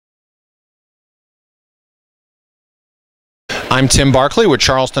I'm Tim Barkley with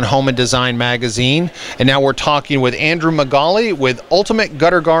Charleston Home and Design Magazine, and now we're talking with Andrew Magali with Ultimate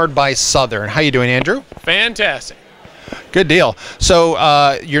Gutter Guard by Southern. How you doing, Andrew? Fantastic. Good deal.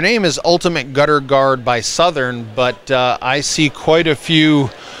 So your name is Ultimate Gutter Guard by Southern, but I see quite a few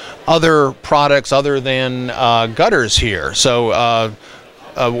other products other than gutters here. So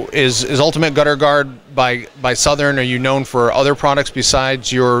is Ultimate Gutter Guard by Southern, are you known for other products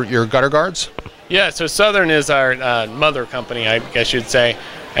besides your gutter guards? Yeah, so Southern is our mother company, I guess you'd say.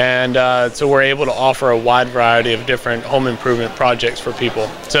 And so we're able to offer a wide variety of different home improvement projects for people.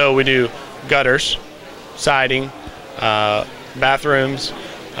 So we do gutters, siding, bathrooms,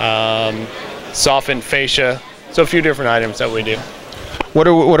 softened fascia, so a few different items that we do. What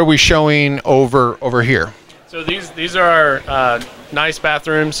are we showing over here? So these are our nice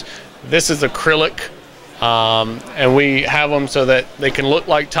bathrooms. This is acrylic, and we have them so that they can look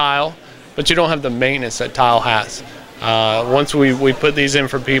like tile, but you don't have the maintenance that tile has. Once we put these in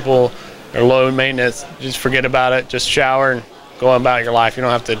for people, they're low maintenance, just forget about it, just shower and go about your life. You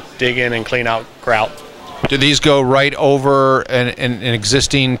don't have to dig in and clean out grout. Do these go right over an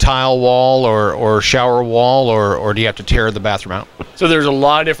existing tile wall or shower wall, or do you have to tear the bathroom out? So there's a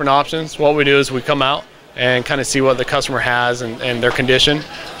lot of different options. What we do is we come out and kind of see what the customer has and their condition.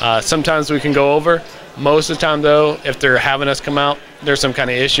 Sometimes we can go over. Most of the time, though, if they're having us come out, there's some kind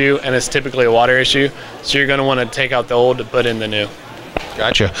of issue, and it's typically a water issue. So you're going to want to take out the old to put in the new.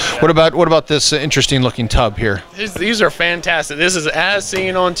 Gotcha. What about this interesting looking tub here? These are fantastic. This is as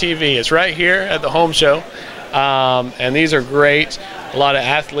seen on TV. It's right here at the home show, and these are great. A lot of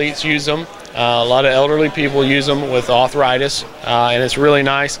athletes use them. A lot of elderly people use them with arthritis, and it's really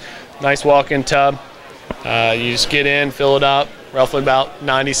nice. Nice walk-in tub. You just get in, fill it up. Roughly about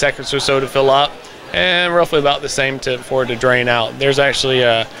 90 seconds or so to fill up, and roughly about the same for it to drain out. There's actually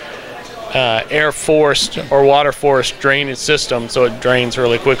a air forced or water forced drainage system, so it drains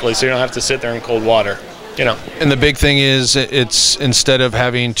really quickly, so you don't have to sit there in cold water, you know. And the big thing is, it's instead of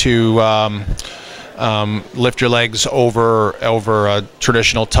having to lift your legs over a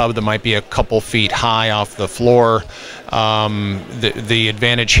traditional tub that might be a couple feet high off the floor, the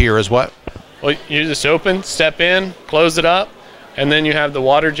advantage here is what? Well, you just open, step in, close it up, and then you have the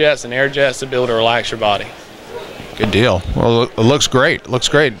water jets and air jets to be able to relax your body. Good deal. Well, it looks great. It looks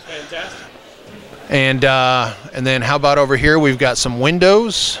great. Fantastic. And then how about over here? We've got some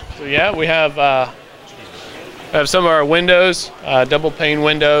windows. So yeah, we have some of our windows, double pane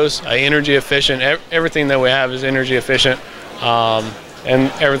windows, energy efficient. Everything that we have is energy efficient,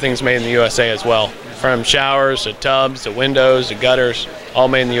 and everything's made in the USA as well. From showers to tubs to windows to gutters, all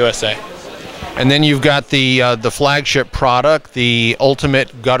made in the USA. And then you've got the flagship product, the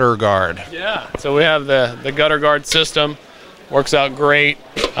Ultimate Gutter Guard. Yeah, so we have the Gutter Guard system. Works out great.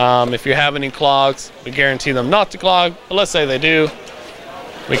 If you have any clogs, we guarantee them not to clog, but let's say they do.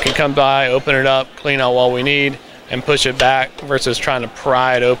 We can come by, open it up, clean out what we need, and push it back versus trying to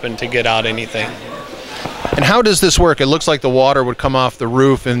pry it open to get out anything. And how does this work? It looks like the water would come off the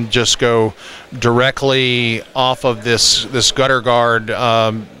roof and just go directly off of this gutter guard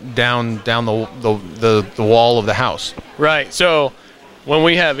down the wall of the house. Right. So when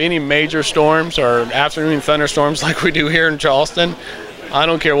we have any major storms or afternoon thunderstorms like we do here in Charleston, I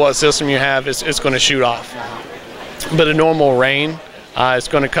don't care what system you have, it's going to shoot off. But a normal rain, it's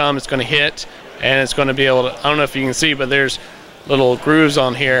going to come, it's going to hit, and it's going to be able to, I don't know if you can see, but there's little grooves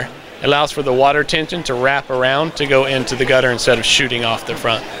on here. It allows for the water tension to wrap around to go into the gutter instead of shooting off the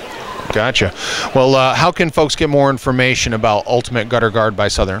front. Gotcha. Well, how can folks get more information about Ultimate Gutter Guard by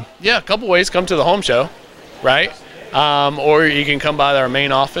Southern? Yeah, a couple ways. Come to the home show, right? Or you can come by our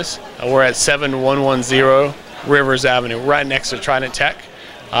main office. We're at 7110 Rivers Avenue, right next to Trident Tech.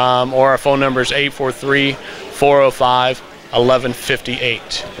 Or our phone number is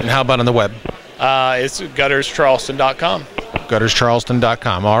 843-405-1158. And how about on the web? It's gutterscharleston.com.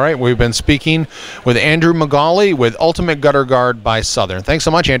 gutterscharleston.com. All right, we've been speaking with Andrew Magali with Ultimate Gutter Guard by Southern. Thanks so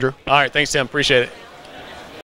much, Andrew. All right, thanks, Tim. Appreciate it.